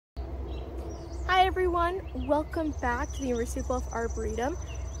Hi everyone, welcome back to the University of Guelph Arboretum.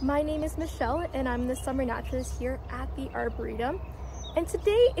 My name is Michelle and I'm the Summer Naturalist here at the Arboretum. And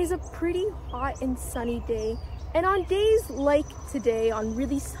today is a pretty hot and sunny day. And on days like today, on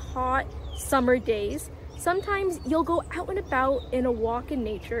really hot summer days, sometimes you'll go out and about in a walk in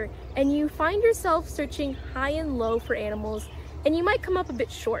nature and you find yourself searching high and low for animals and you might come up a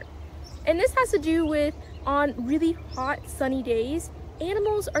bit short. And this has to do with on really hot sunny days,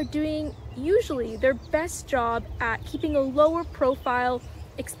 animals are doing usually their best job at keeping a lower profile,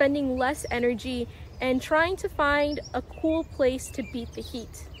 expending less energy, and trying to find a cool place to beat the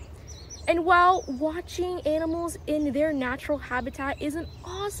heat. And while watching animals in their natural habitat is an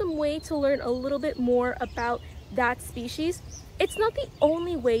awesome way to learn a little bit more about that species, it's not the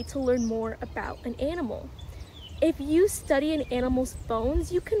only way to learn more about an animal. If you study an animal's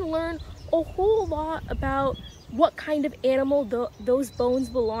bones, you can learn a whole lot about what kind of animal those bones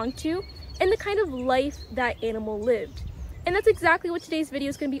belong to and the kind of life that animal lived. And that's exactly what today's video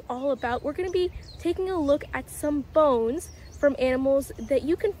is going to be all about. We're going to be taking a look at some bones from animals that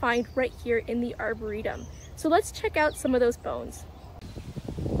you can find right here in the Arboretum. So let's check out some of those bones.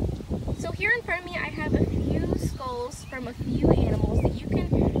 So here in front of me I have a few skulls from a few animals that you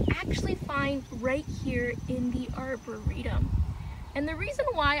can actually find right here in the Arboretum. And the reason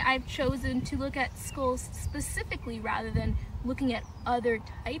why I've chosen to look at skulls specifically rather than looking at other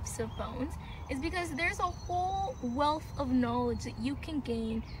types of bones is because there's a whole wealth of knowledge that you can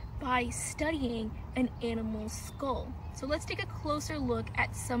gain by studying an animal's skull. So let's take a closer look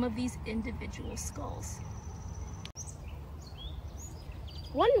at some of these individual skulls.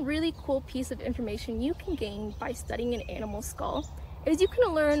 One really cool piece of information you can gain by studying an animal's skull is you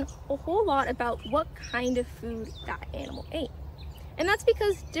can learn a whole lot about what kind of food that animal ate. And that's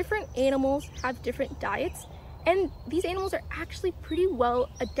because different animals have different diets, and these animals are actually pretty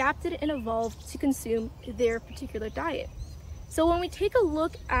well adapted and evolved to consume their particular diet. So when we take a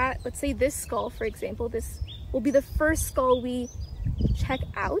look at, let's say this skull, for example, this will be the first skull we check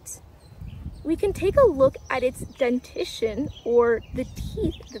out, we can take a look at its dentition, or the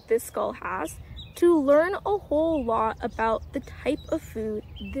teeth that this skull has, to learn a whole lot about the type of food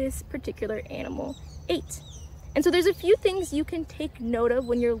this particular animal ate. And so there's a few things you can take note of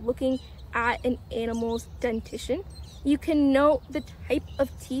when you're looking at an animal's dentition. You can note the type of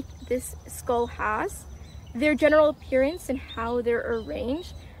teeth this skull has, their general appearance and how they're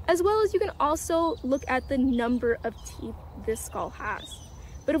arranged, as well as you can also look at the number of teeth this skull has.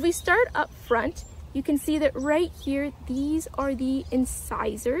 But if we start up front, you can see that right here, these are the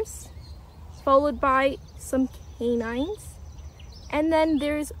incisors, followed by some canines, and then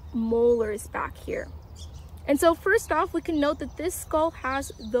there's molars back here. And so first off, we can note that this skull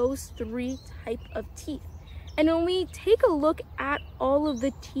has those three types of teeth. And when we take a look at all of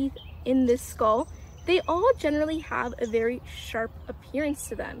the teeth in this skull, they all generally have a very sharp appearance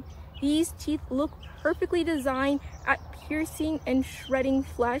to them. These teeth look perfectly designed at piercing and shredding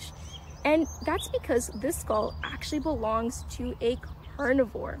flesh, and that's because this skull actually belongs to a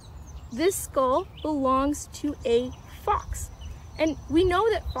carnivore. This skull belongs to a fox. And we know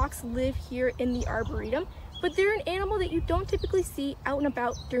that fox live here in the Arboretum, but they're an animal that you don't typically see out and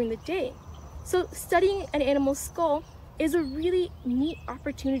about during the day. So studying an animal's skull is a really neat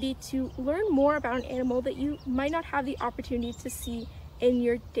opportunity to learn more about an animal that you might not have the opportunity to see in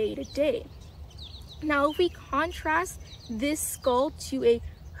your day-to-day. Now, if we contrast this skull to a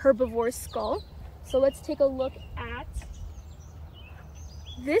herbivore skull, so let's take a look at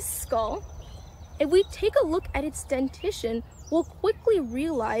this skull. If we take a look at its dentition, we'll quickly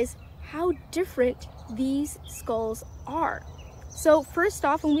realize how different these skulls are. So first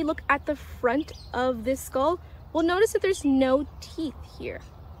off, when we look at the front of this skull, we'll notice that there's no teeth here.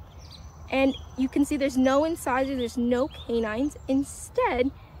 And you can see there's no incisors, there's no canines.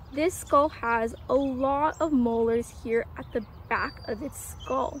 Instead, this skull has a lot of molars here at the back of its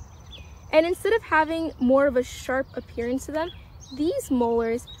skull. And instead of having more of a sharp appearance to them, these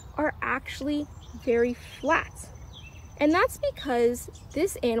molars are actually very flat. And that's because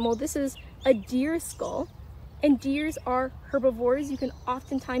this animal, this is a deer skull, and deers are herbivores. You can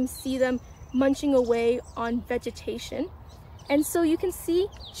oftentimes see them munching away on vegetation. And so you can see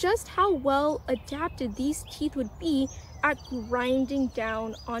just how well adapted these teeth would be at grinding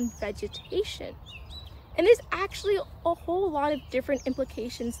down on vegetation. And there's actually a whole lot of different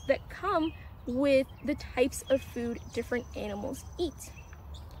implications that come with the types of food different animals eat.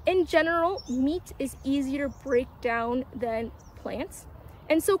 In general, meat is easier to break down than plants.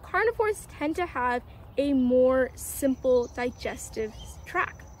 And so carnivores tend to have a more simple digestive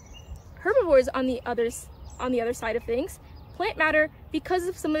tract. Herbivores, on the other side of things, plant matter, because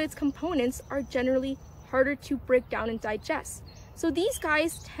of some of its components, are generally harder to break down and digest. So these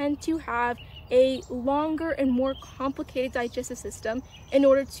guys tend to have a longer and more complicated digestive system in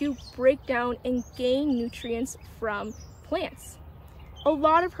order to break down and gain nutrients from plants. A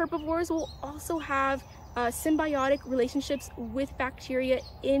lot of herbivores will also have symbiotic relationships with bacteria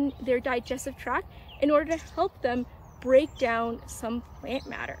in their digestive tract in order to help them break down some plant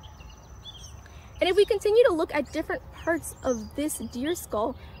matter. And if we continue to look at different parts of this deer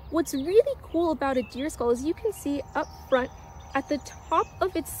skull, what's really cool about a deer skull is you can see up front at the top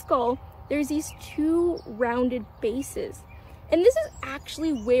of its skull, there's these two rounded bases. And this is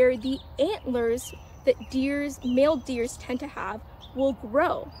actually where the antlers that male deers tend to have will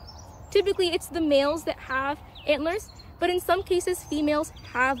grow. Typically, it's the males that have antlers, but in some cases, females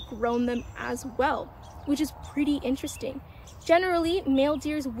have grown them as well, which is pretty interesting. Generally, male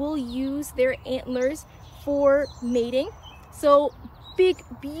deers will use their antlers for mating. So big,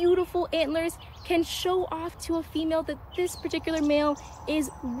 beautiful antlers can show off to a female that this particular male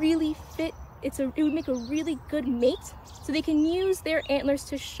is really fit. It would make a really good mate. So they can use their antlers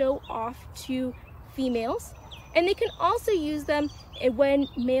to show off to females. And they can also use them when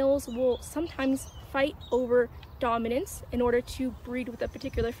males will sometimes fight over dominance in order to breed with a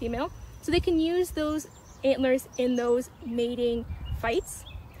particular female. So they can use those antlers in those mating fights.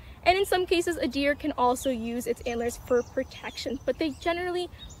 And in some cases, a deer can also use its antlers for protection, but they generally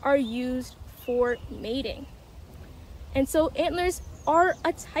are used for mating. And so antlers are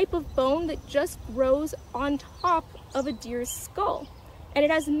a type of bone that just grows on top of a deer's skull. And it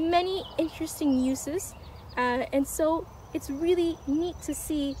has many interesting uses. And so it's really neat to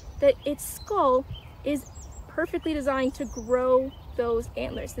see that its skull is perfectly designed to grow those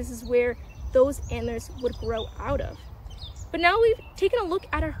antlers. This is where those antlers would grow out of. But now we've taken a look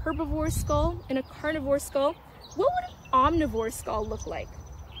at a herbivore skull and a carnivore skull. What would an omnivore skull look like?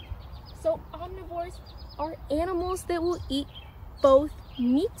 So omnivores are animals that will eat both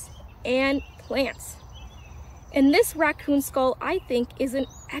meat and plants. And this raccoon skull, I think, is an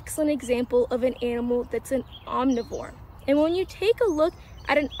excellent example of an animal that's an omnivore. And when you take a look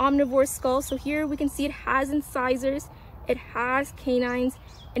at an omnivore skull, so here we can see it has incisors, it has canines,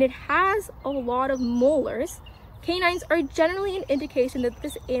 and it has a lot of molars. Canines are generally an indication that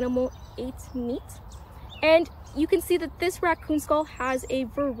this animal ate meat. And you can see that this raccoon skull has a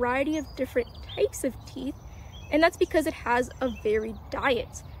variety of different types of teeth, and that's because it has a varied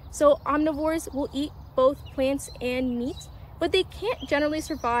diet. So omnivores will eat both plants and meat, but they can't generally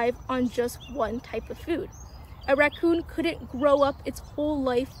survive on just one type of food. A raccoon couldn't grow up its whole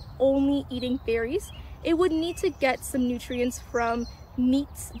life only eating berries. It would need to get some nutrients from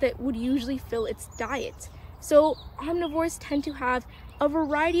meats that would usually fill its diet. So omnivores tend to have a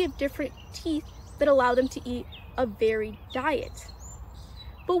variety of different teeth that allow them to eat a varied diet.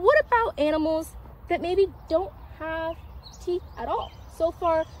 But what about animals that maybe don't have teeth at all? So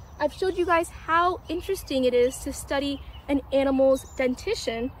far, I've showed you guys how interesting it is to study an animal's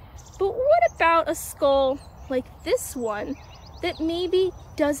dentition, but what about a skull like this one that maybe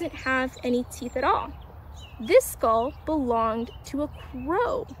doesn't have any teeth at all? This skull belonged to a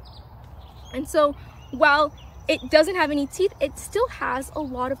crow. And so while it doesn't have any teeth, it still has a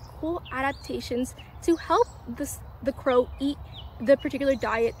lot of cool adaptations to help the crow eat the particular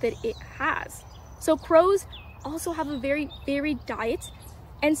diet that it has. So crows also have a very varied diet,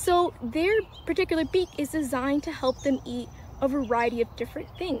 and so their particular beak is designed to help them eat a variety of different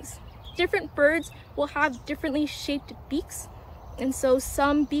things. Different birds will have differently shaped beaks, and so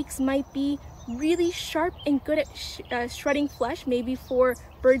some beaks might be really sharp and good at shredding flesh, maybe for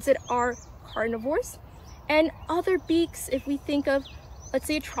birds that are carnivores. And other beaks, if we think of, let's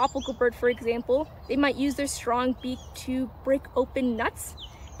say, a tropical bird, for example, they might use their strong beak to break open nuts.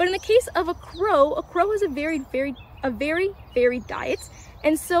 But in the case of a crow has a very varied diet,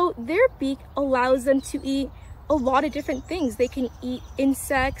 and so their beak allows them to eat a lot of different things. They can eat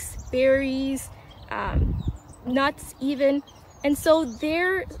insects, berries, nuts even, and so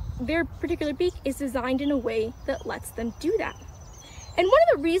their particular beak is designed in a way that lets them do that. And one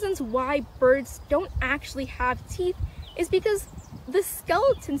of the reasons why birds don't actually have teeth is because the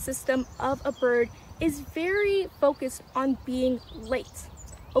skeleton system of a bird is very focused on being light.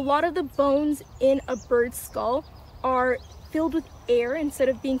 A lot of the bones in a bird's skull are filled with air instead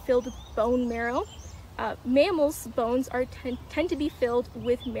of being filled with bone marrow. Mammals' bones tend to be filled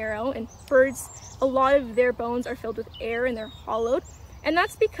with marrow, and birds, a lot of their bones are filled with air and they're hollowed. And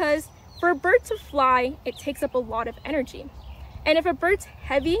that's because for a bird to fly, it takes up a lot of energy. And if a bird's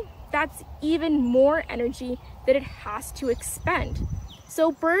heavy, that's even more energy that it has to expend. So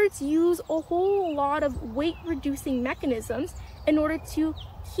birds use a whole lot of weight-reducing mechanisms in order to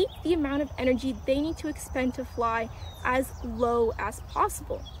keep the amount of energy they need to expend to fly as low as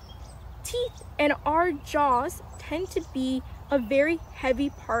possible. Teeth and our jaws tend to be a very heavy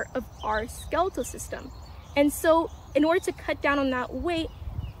part of our skeletal system. And so in order to cut down on that weight,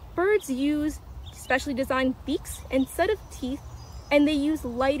 birds use specially designed beaks instead of teeth, and they use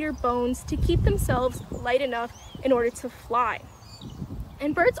lighter bones to keep themselves light enough in order to fly.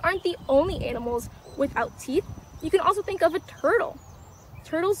 And birds aren't the only animals without teeth. You can also think of a turtle.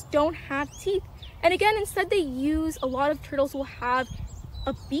 Turtles don't have teeth. And again, instead a lot of turtles will have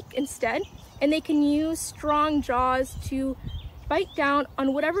a beak instead, and they can use strong jaws to bite down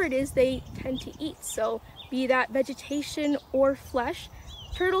on whatever it is they tend to eat. So be that vegetation or flesh,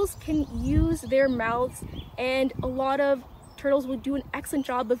 turtles can use their mouths, and a lot of turtles will do an excellent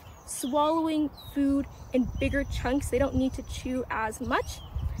job of swallowing food in bigger chunks. They don't need to chew as much.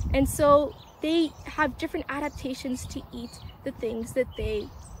 And so they have different adaptations to eat the things that they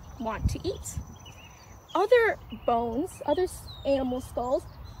want to eat. Other bones, other animal skulls,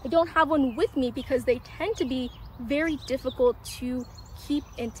 I don't have one with me because they tend to be very difficult to keep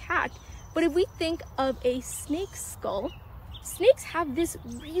intact. But if we think of a snake skull, snakes have this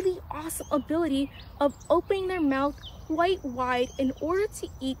really awesome ability of opening their mouth quite wide in order to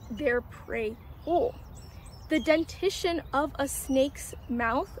eat their prey whole. The dentition of a snake's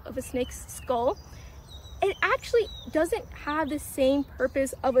mouth, of a snake's skull, it actually doesn't have the same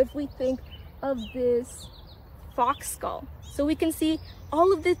purpose of if we think of this fox skull. So we can see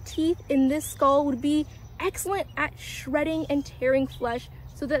all of the teeth in this skull would be excellent at shredding and tearing flesh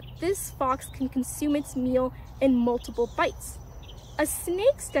so that this fox can consume its meal in multiple bites. A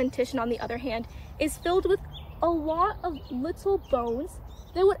snake's dentition, on the other hand, is filled with a lot of little bones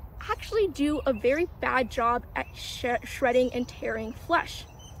that would actually do a very bad job at shredding and tearing flesh.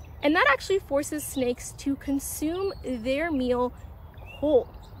 And that actually forces snakes to consume their meal whole.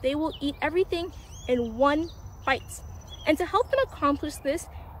 They will eat everything in one bite. And to help them accomplish this,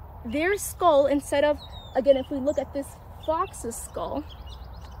 their skull, instead of, again, if we look at this fox's skull,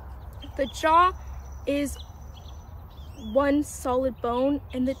 the jaw is one solid bone,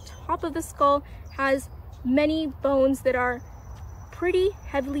 and the top of the skull has many bones that are pretty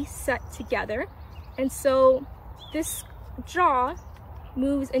heavily set together. And so this jaw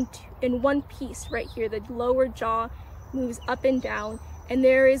moves in one piece right here. The lower jaw moves up and down, and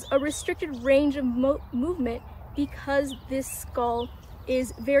there is a restricted range of movement because this skull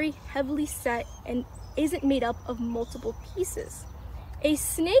is very heavily set and isn't made up of multiple pieces. A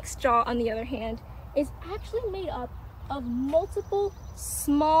snake's jaw, on the other hand, is actually made up of multiple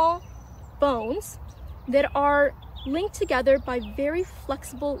small bones that are linked together by very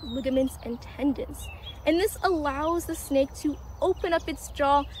flexible ligaments and tendons. And this allows the snake to open up its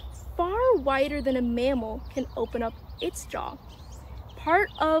jaw far wider than a mammal can open up its jaw. Part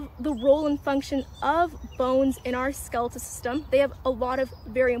of the role and function of bones in our skeletal system, they have a lot of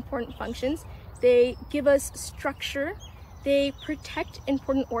very important functions. They give us structure, they protect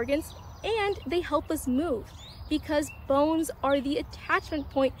important organs, and they help us move because bones are the attachment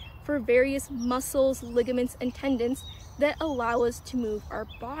point for various muscles, ligaments, and tendons that allow us to move our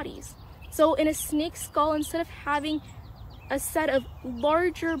bodies. So in a snake skull, instead of having a set of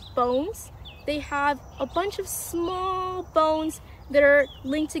larger bones, they have a bunch of small bones that are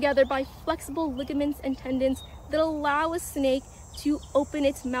linked together by flexible ligaments and tendons that allow a snake to open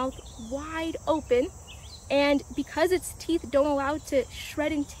its mouth wide open. And because its teeth don't allow it to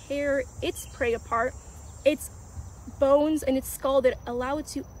shred and tear its prey apart, its bones and its skull that allow it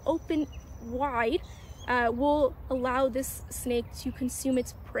to open wide will allow this snake to consume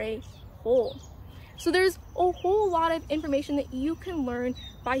its prey whole. So there's a whole lot of information that you can learn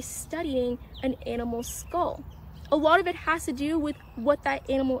by studying an animal's skull. A lot of it has to do with what that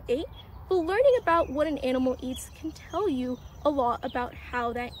animal ate, but learning about what an animal eats can tell you a lot about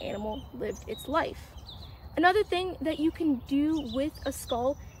how that animal lived its life. Another thing that you can do with a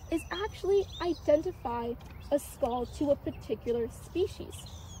skull is actually identify a skull to a particular species.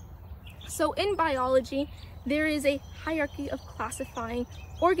 So in biology, there is a hierarchy of classifying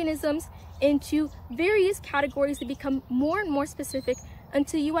organisms into various categories that become more and more specific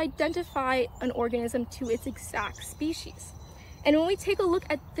until you identify an organism to its exact species. And when we take a look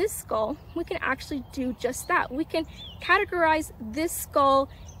at this skull, we can actually do just that. We can categorize this skull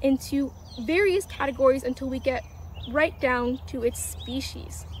into various categories until we get right down to its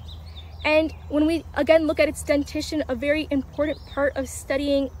species. And when we again look at its dentition, a very important part of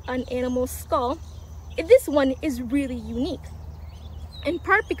studying an animal's skull, this one is really unique, in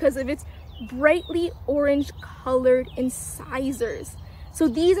part because of its brightly orange colored incisors. So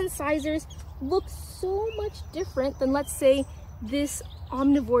these incisors look so much different than, let's say, this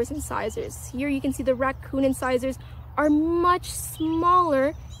omnivore's incisors. Here you can see the raccoon incisors are much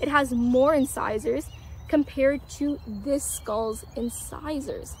smaller. It has more incisors compared to this skull's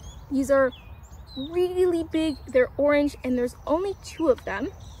incisors. These are really big, they're orange, and there's only 2 of them.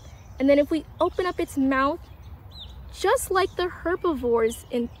 And then if we open up its mouth, just like the herbivores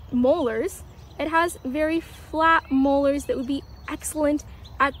in molars, it has very flat molars that would be excellent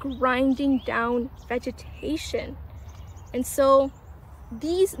at grinding down vegetation. And so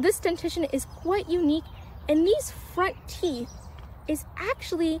this dentition is quite unique, and these front teeth is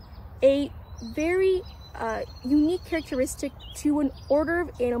actually a very unique characteristic to an order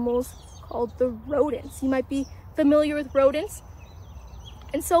of animals called the rodents. You might be familiar with rodents.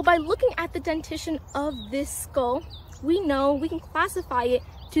 And so by looking at the dentition of this skull, we can classify it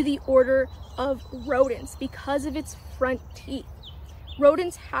to the order of rodents because of its front teeth.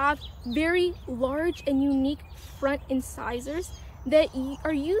 Rodents have very large and unique front incisors that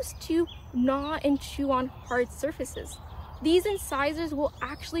are used to gnaw and chew on hard surfaces. These incisors will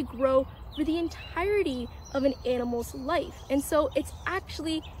actually grow for the entirety of an animal's life. And so it's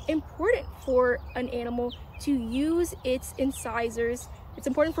actually important for an animal to use its incisors. It's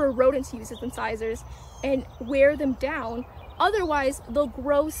important for a rodent to use its incisors and wear them down. Otherwise, they'll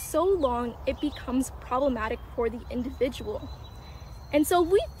grow so long it becomes problematic for the individual. And so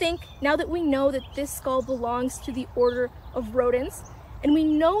we think, now that we know that this skull belongs to the order of rodents, and we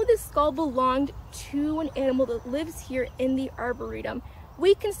know this skull belonged to an animal that lives here in the Arboretum,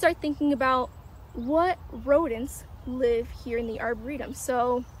 we can start thinking about what rodents live here in the Arboretum.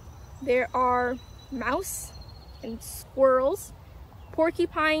 So there are mouse and squirrels,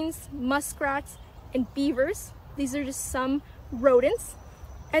 porcupines, muskrats, and beavers. These are just some rodents.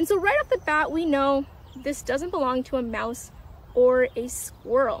 And so right off the bat, we know this doesn't belong to a mouse or a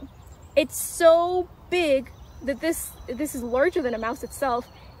squirrel. It's so big that this is larger than a mouse itself.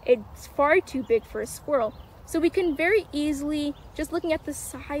 It's far too big for a squirrel. So we can very easily, just looking at the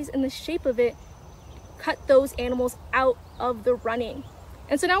size and the shape of it, cut those animals out of the running.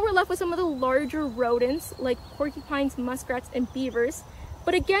 And so now we're left with some of the larger rodents like porcupines, muskrats, and beavers.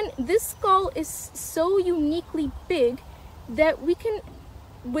 But again, this skull is so uniquely big that we can,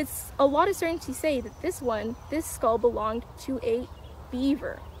 with a lot of certainty, say that this skull belonged to a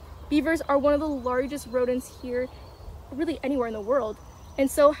beaver. Beavers are one of the largest rodents here, really anywhere in the world. And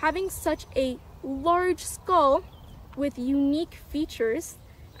so having such a large skull with unique features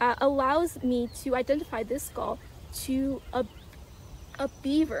allows me to identify this skull to a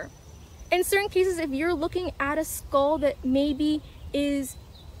beaver. In certain cases, if you're looking at a skull that maybe is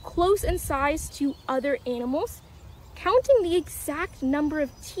close in size to other animals, counting the exact number of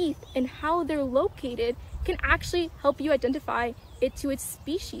teeth and how they're located can actually help you identify it to its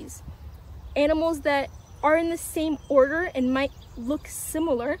species. Animals that are in the same order and might look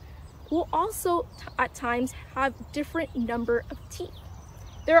similar will also at times have different number of teeth.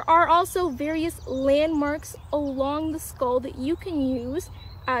 There are also various landmarks along the skull that you can use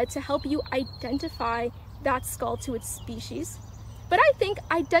to help you identify that skull to its species. But I think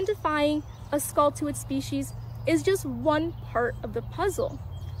identifying a skull to its species is just one part of the puzzle.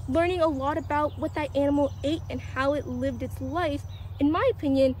 Learning a lot about what that animal ate and how it lived its life, in my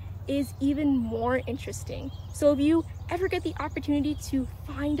opinion, is even more interesting. So if you ever get the opportunity to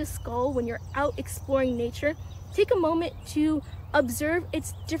find a skull when you're out exploring nature, take a moment to observe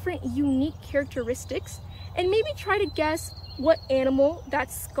its different unique characteristics and maybe try to guess what animal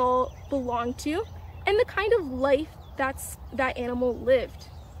that skull belonged to and the kind of life that animal lived.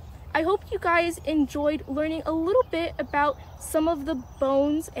 I hope you guys enjoyed learning a little bit about some of the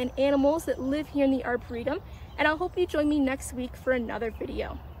bones and animals that live here in the Arboretum, and I hope you join me next week for another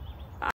video.